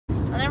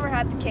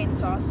had the cane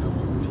sauce, so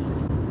we'll see.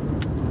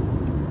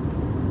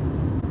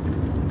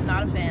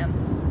 Not a fan.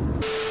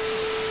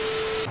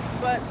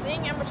 But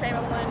seeing Emma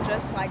Chamberlain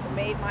just like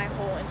made my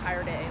whole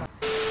entire day.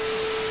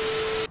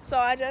 So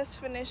I just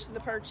finished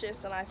the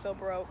purchase and I feel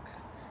broke.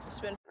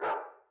 Spent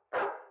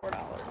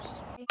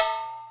 $4.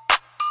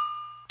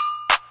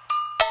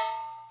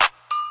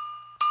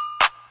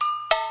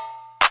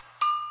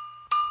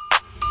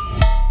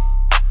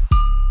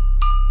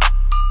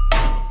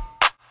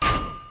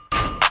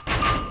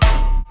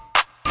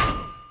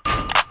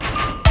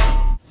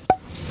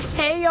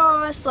 Hey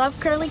y'all, it's Love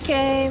Curly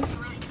K,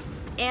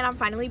 and I'm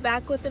finally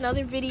back with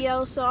another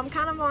video. So I'm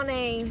kind of on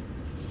a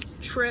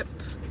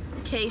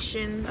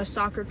tripcation, a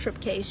soccer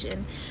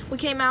tripcation. We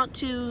came out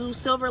to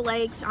Silver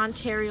Lakes,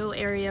 Ontario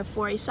area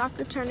for a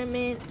soccer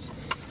tournament,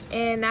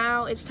 and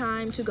now it's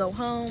time to go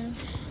home.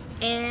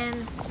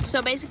 And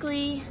so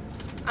basically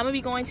I'm gonna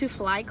be going to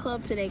Fly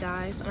Club today,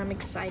 guys, and I'm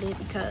excited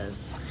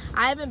because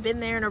I haven't been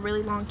there in a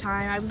really long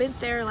time. I've been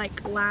there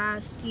like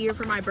last year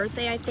for my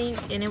birthday, I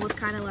think, and it was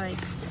kind of like,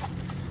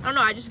 I don't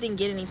know, I just didn't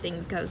get anything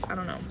because I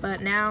don't know.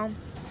 But now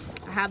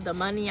I have the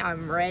money,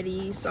 I'm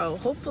ready. So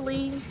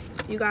hopefully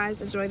you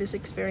guys enjoy this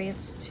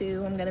experience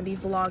too. I'm gonna be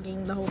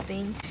vlogging the whole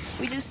thing.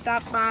 We just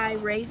stopped by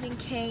Raising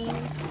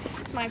Cane's.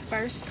 It's my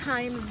first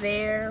time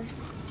there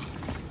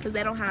because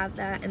they don't have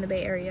that in the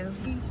Bay Area.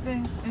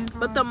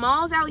 But the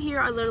malls out here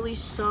are literally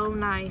so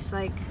nice,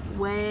 like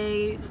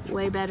way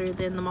better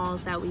than the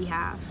malls that we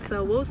have.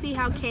 So we'll see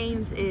how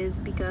Cane's is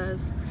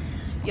because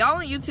y'all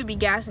on YouTube be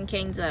gassing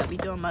Cane's up, be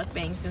doing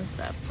mukbangs and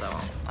stuff, so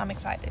I'm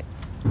excited.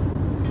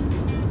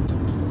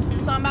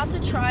 So I'm about to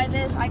try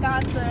this. I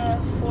got the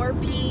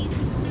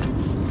four-piece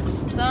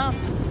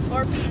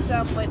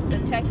with the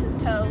Texas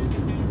toast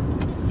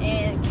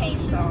and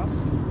cane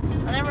sauce.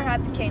 I never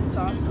had the cane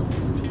sauce, so we'll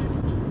see.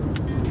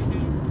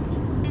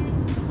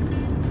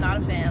 Not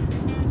a fan.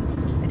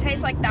 It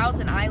tastes like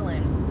Thousand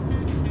Island.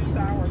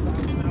 Sour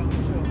Thousand Island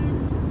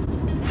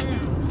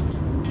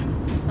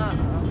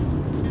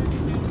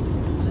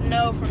too.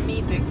 No from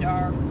me, big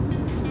dog.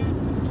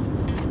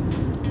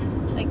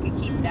 They could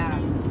keep that.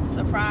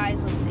 The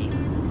fries, let's see.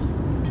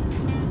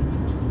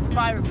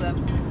 Fries are good.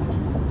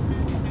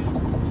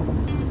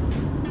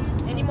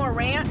 Any more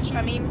ranch?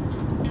 I mean,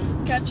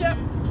 ketchup? I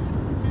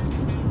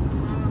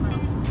don't know.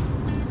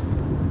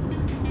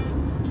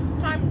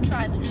 Time to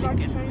try the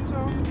chicken.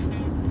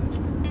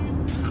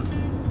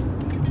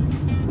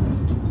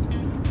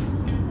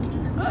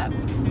 Good.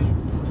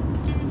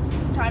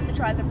 Time to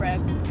try the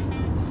bread.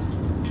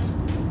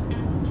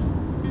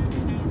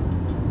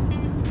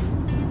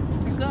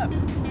 Good.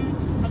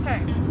 Okay.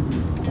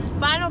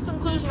 Final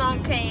conclusion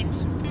on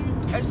Cane's.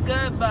 It's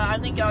good, but I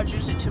think y'all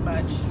juice it too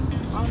much.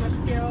 On a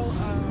scale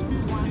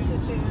of 1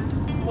 to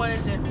 10. What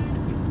is it?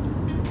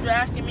 You're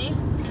asking me?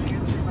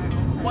 Answer my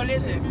own. What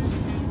is it?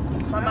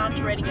 My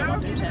mom's rating it 1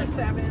 through 10.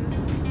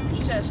 7.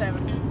 She said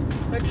 7.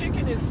 The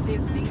chicken is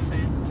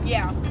decent.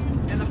 Yeah.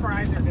 And the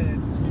fries are good.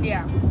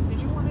 Yeah. Did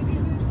you want to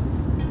do this?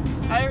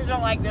 I just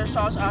don't like their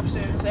sauce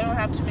options. They don't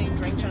have too many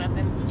drinks or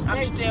nothing.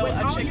 I'm still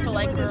a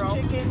Chick-fil-A girl.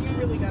 Chicken, you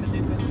really gotta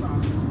do good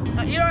sauce.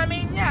 You know what I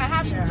mean? Yeah,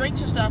 have some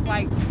drinks and stuff.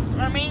 Like, you know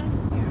what I mean?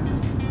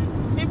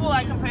 Yeah. People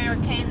like compare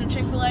Cane's to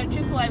Chick-fil-A.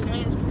 Chick-fil-A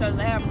wins because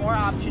they have more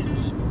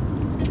options.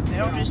 They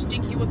don't just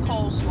stick you with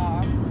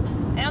coleslaw.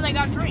 And they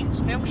got drinks,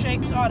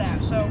 milkshakes, all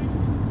that. So,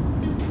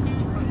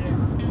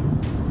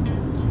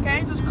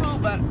 Cane's is cool,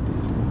 but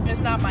it's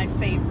not my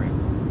favorite.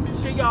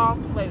 See y'all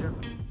later.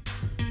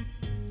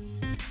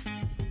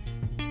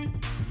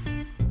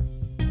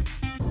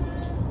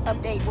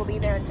 Update, we'll be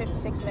there in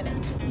 56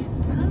 minutes.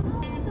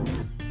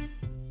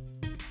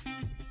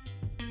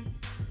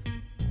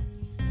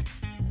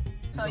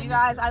 So you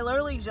guys, I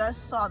literally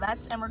just saw,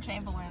 that's Emma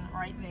Chamberlain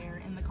right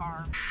there in the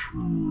car.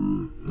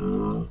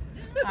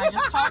 I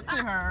just talked to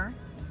her.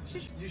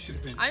 You should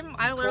have been.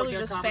 I literally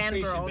just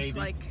fangirled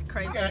like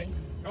crazy.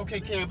 Okay,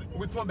 Cam,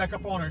 we're pulling back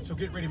up on her, so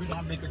get ready. We're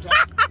gonna make her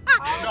talk.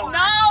 No,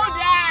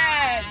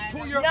 Dad.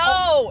 Pull your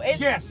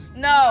yes.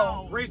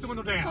 No. Raise the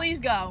window down. Please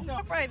go.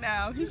 No, right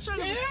now. He's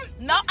scared?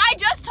 No, I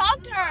just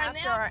talked to her.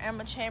 After our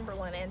Emma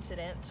Chamberlain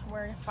incident,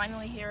 we're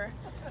finally here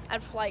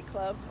at Flight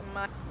Club.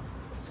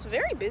 It's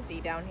very busy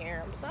down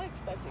here. I was not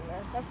expecting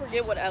this. I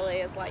forget what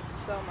LA is like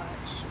so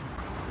much.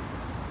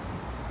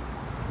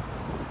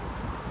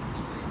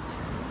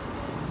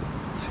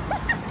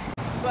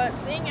 But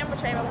seeing Emma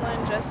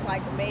Chamberlain just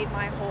like made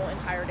my whole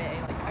entire day.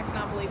 Like, I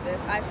cannot believe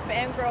this. I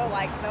fangirl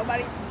like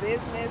nobody's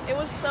business. It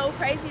was so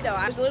crazy though.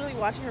 I was literally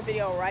watching her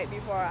video right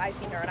before I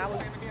seen her, and I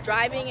was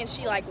driving and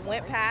she like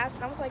went past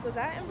and I was like, was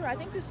that Emma? I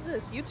think this is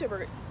this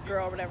YouTuber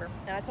girl or whatever.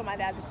 And I told my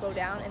dad to slow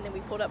down, and then we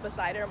pulled up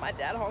beside her and my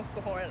dad honked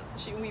the horn.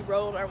 We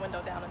rolled our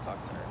window down and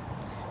talked to her.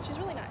 She's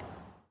really nice.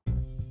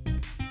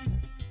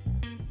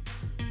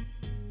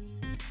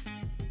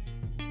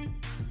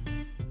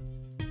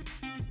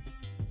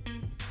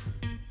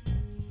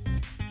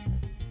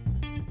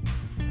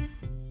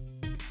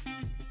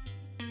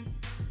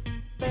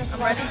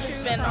 I'm ready to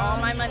spend all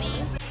my money.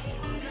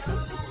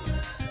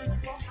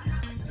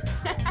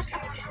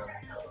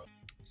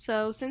 So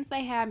So since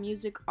they had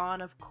music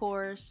on, of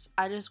course,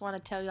 I just want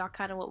to tell y'all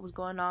kind of what was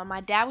going on. My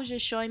dad was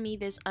just showing me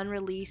this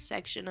unreleased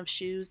section of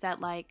shoes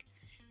that like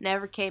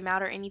never came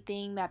out or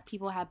anything, that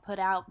people had put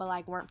out but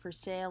like weren't for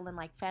sale, and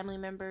like family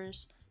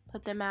members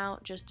put them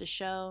out just to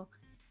show.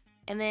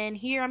 And then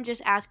here I'm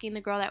just asking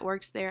the girl that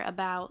works there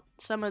about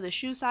some of the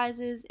shoe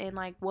sizes and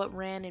like what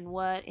ran and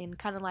what, and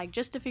kind of like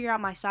just to figure out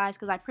my size,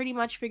 because I pretty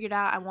much figured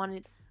out I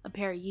wanted a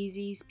pair of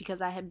Yeezys because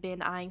I had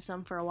been eyeing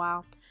some for a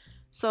while.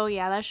 So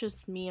yeah, that's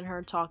just me and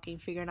her talking,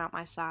 figuring out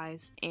my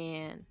size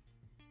and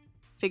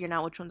figuring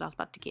out which ones I was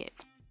about to get.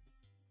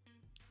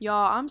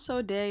 Y'all, I'm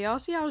so dead. Y'all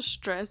see how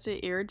stressed and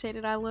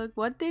irritated I look?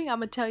 One thing I'm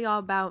gonna tell y'all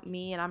about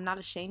me, and I'm not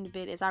ashamed of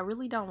it, is I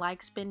really don't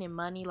like spending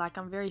money. Like,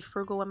 I'm very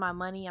frugal with my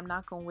money. I'm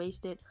not gonna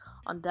waste it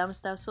on dumb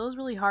stuff. So it's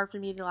really hard for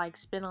me to like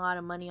spend a lot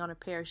of money on a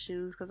pair of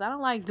shoes, because I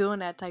don't like doing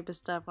that type of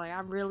stuff. Like,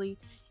 I'm really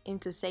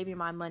into saving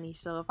my money.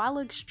 So if I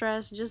look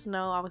stressed, just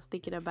know I was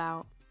thinking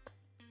about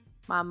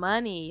my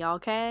money,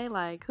 okay?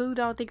 Like, who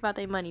don't think about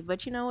their money?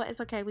 But you know what?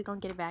 It's okay. We're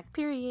gonna get it back,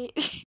 period.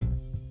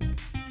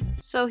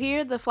 So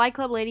here, the Flight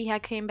Club lady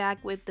had came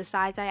back with the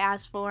size I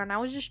asked for, and I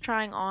was just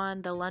trying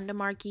on the London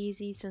Mark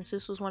Yeezy since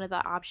this was one of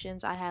the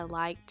options I had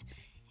liked.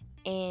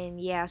 And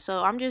yeah, so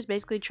I'm just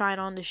basically trying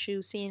on the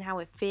shoe, seeing how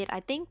it fit. I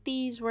think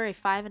these were a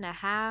 5.5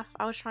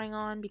 I was trying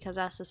on, because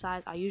that's the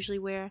size I usually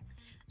wear.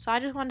 So I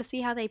just wanted to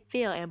see how they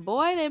feel, and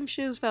boy, them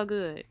shoes felt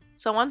good.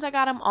 So once I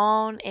got them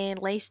on and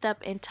laced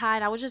up and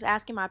tied, I was just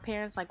asking my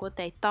parents like what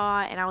they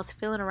thought, and I was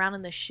feeling around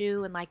in the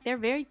shoe, and like they're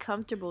very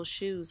comfortable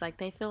shoes. Like,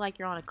 they feel like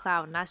you're on a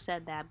cloud, and I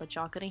said that, but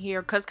y'all couldn't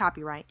hear because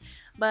copyright.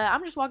 But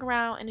I'm just walking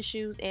around in the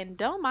shoes, and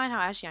don't mind how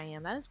ashy I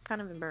am. That is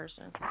kind of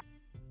embarrassing.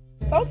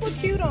 Those look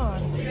cute on.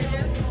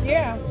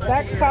 Yeah,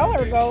 that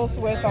color goes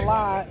with a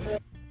lot.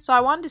 So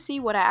I wanted to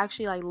see what I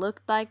actually like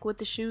looked like with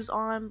the shoes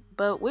on,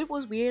 but what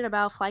was weird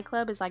about Flight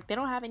Club is like they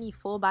don't have any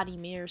full body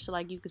mirrors, so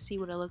like you could see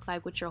what it looked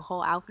like with your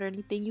whole outfit or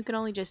anything. You can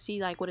only just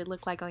see like what it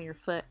looked like on your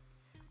foot,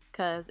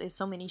 because there's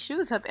so many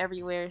shoes up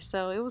everywhere.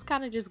 So it was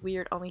kind of just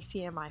weird only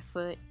seeing my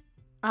foot.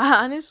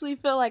 I honestly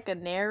feel like a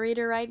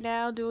narrator right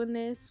now doing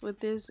this with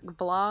this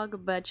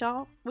vlog, but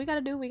y'all, we gotta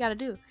do what we gotta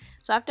do.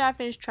 So after I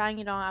finished trying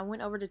it on, I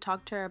went over to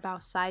talk to her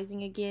about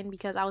sizing again,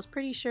 because I was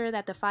pretty sure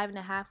that the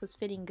 5.5 was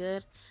fitting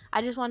good.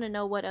 I just wanted to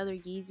know what other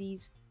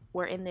Yeezys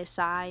were in this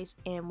size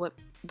and what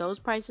those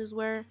prices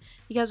were,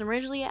 because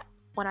originally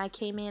when I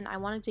came in, I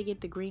wanted to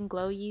get the green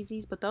glow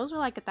Yeezys, but those were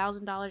like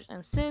 $1,000,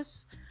 and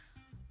sis,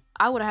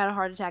 I would have had a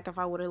heart attack if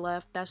I would have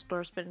left that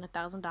store spending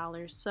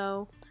 $1,000.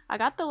 So I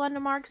got the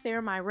London Marks. They were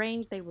in my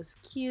range. They was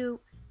cute.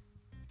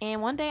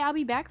 And one day I'll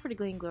be back for the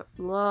green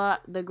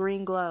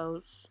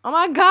glows. Oh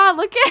my god,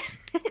 look at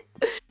it.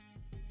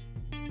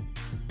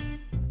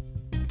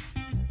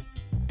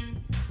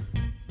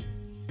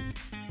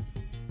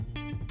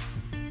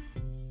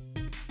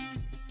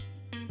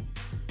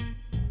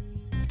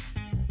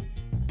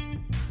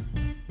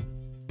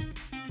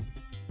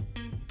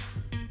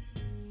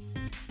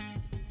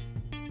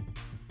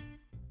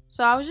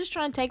 So I was just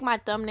trying to take my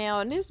thumbnail,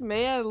 and this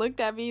man looked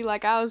at me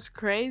like I was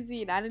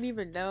crazy, and I didn't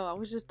even know. I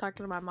was just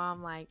talking to my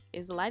mom like,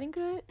 is the lighting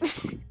good?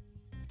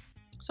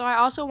 So I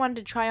also wanted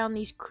to try on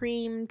these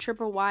cream,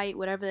 triple white,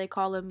 whatever they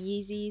call them,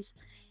 Yeezys.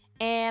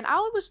 And I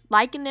was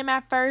liking them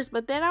at first,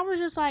 but then I was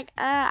just like,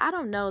 I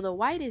don't know. The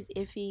white is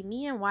iffy.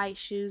 Me and white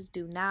shoes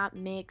do not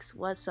mix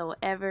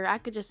whatsoever. I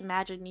could just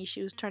imagine these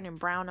shoes turning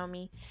brown on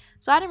me.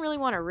 So I didn't really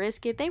want to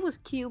risk it. They was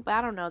cute, but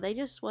I don't know. They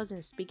just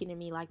wasn't speaking to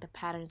me like the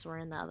patterns were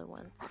in the other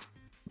ones.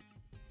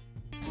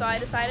 So I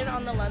decided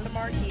on the London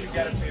Mark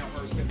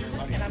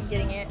Yeezys, and I'm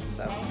getting it,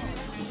 so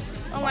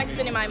I don't like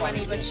spending my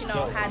money, but you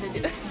know, had to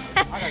do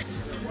it.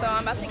 So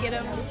I'm about to get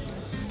them.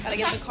 Gotta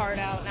get the card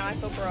out. Now I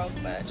feel broke,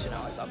 but you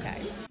know, it's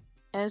okay.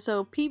 And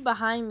so peep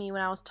behind me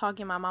when I was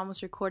talking, my mom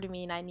was recording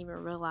me and I didn't even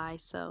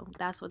realize, so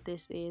that's what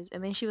this is.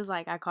 And then she was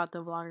like, I caught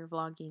the vlogger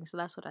vlogging, so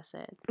that's what I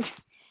said.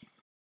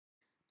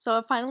 So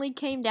it finally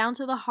came down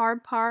to the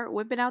hard part,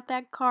 whipping out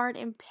that card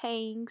and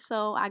paying.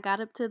 So I got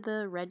up to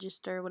the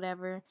register,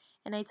 whatever,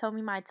 and they told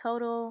me my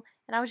total,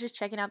 and I was just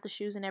checking out the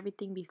shoes and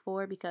everything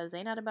before, because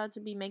they not about to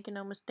be making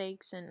no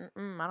mistakes, and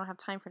I don't have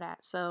time for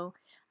that. So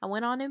I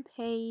went on and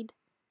paid,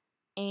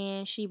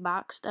 and she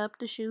boxed up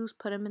the shoes,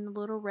 put them in the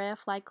little red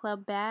Flight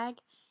Club bag,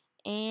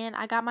 and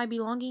I got my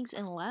belongings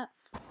and left.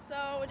 So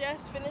we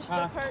just finished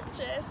the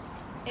purchase.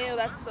 Ew,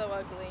 that's so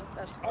ugly.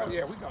 That's gross. Oh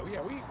yeah, we go.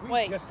 Yeah, we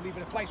Wait. just leaving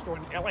the flight store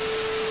in LA.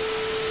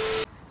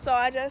 So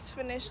I just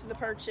finished the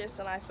purchase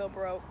and I feel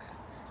broke.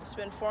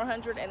 Spent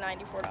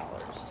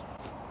 $494.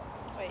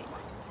 Wait.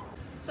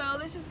 So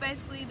this is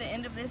basically the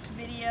end of this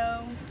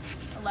video.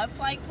 I love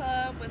Flight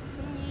Club with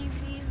some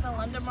Yeezys, the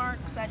London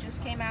Marks that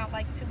just came out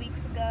like 2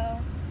 weeks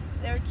ago.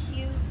 They're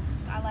cute.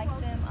 I like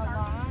them a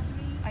lot.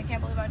 I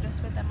can't believe I just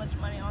spent that much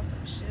money on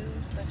some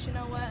shoes, but you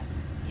know what?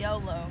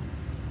 YOLO.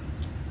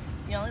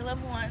 You only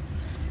live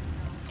once,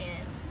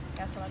 and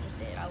that's what I just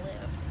did. I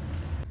lived.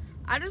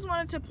 I just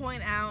wanted to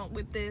point out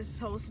with this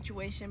whole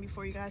situation,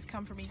 before you guys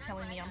come for me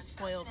telling me I'm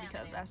spoiled,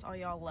 because that's all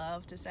y'all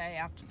love to say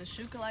after the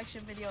shoe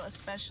collection video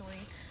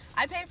especially.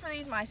 I paid for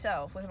these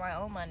myself with my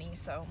own money,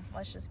 so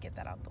let's just get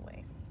that out the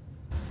way.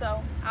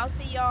 So I'll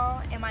see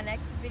y'all in my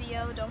next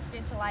video. Don't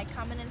forget to like,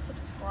 comment, and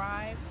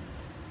subscribe.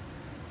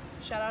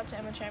 Shout out to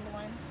Emma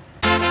Chamberlain.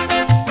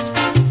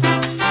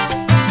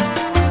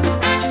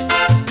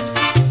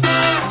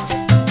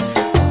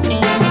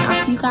 And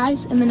I'll see you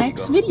guys in the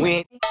next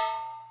video.